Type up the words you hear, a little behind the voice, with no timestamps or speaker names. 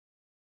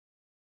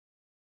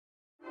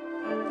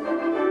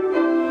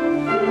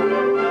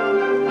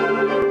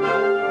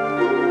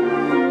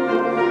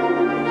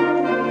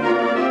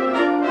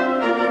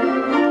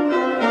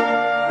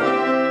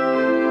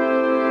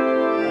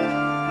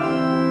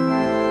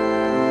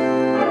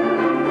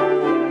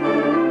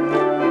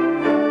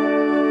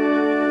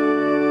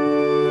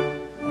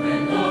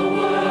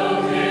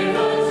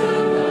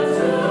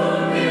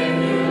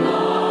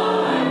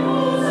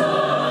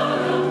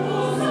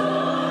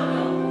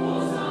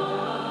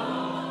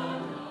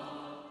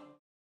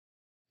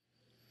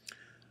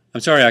I'm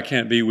sorry I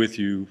can't be with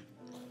you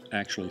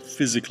actually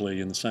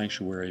physically in the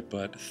sanctuary,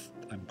 but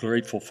I'm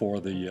grateful for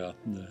the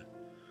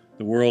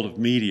world of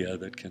media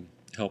that can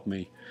help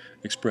me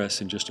express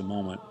in just a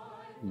moment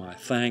my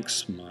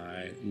thanks,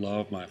 my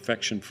love, my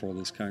affection for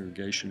this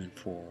congregation and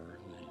for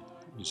the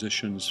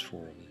musicians,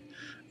 for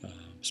the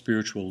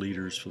spiritual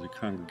leaders, for the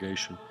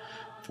congregation,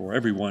 for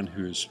everyone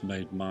who has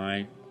made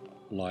my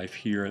life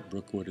here at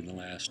Brookwood in the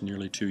last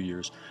nearly 2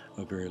 years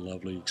a very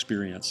lovely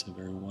experience, a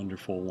very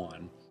wonderful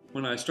one.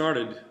 When I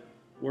started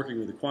working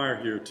with the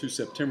choir here 2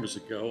 Septembers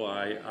ago,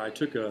 I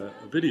took a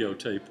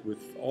videotape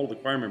with all of the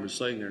choir members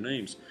saying their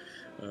names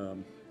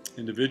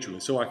individually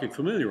so I could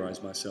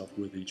familiarize myself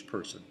with each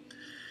person.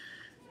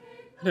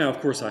 Now, of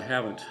course, I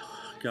haven't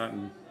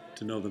gotten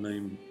to know the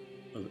name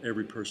of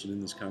every person in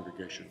this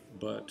congregation,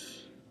 but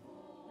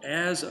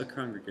as a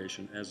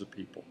congregation, as a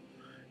people,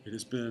 it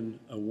has been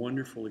a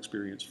wonderful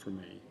experience for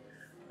me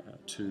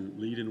to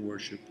lead in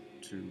worship,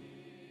 to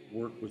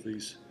work with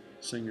these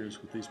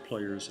singers, with these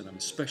players, and I'm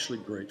especially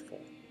grateful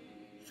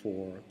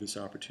for this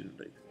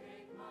opportunity.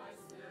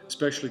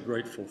 Especially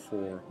grateful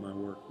for my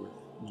work with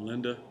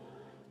Melinda,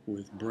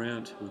 with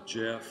Brent, with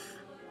Jeff,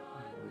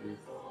 with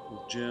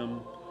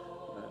Jim,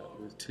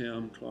 with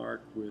Tim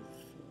Clark, with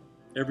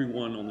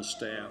everyone on the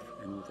staff,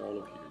 and with all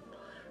of you.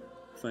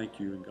 Thank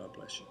you, and God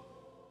bless you.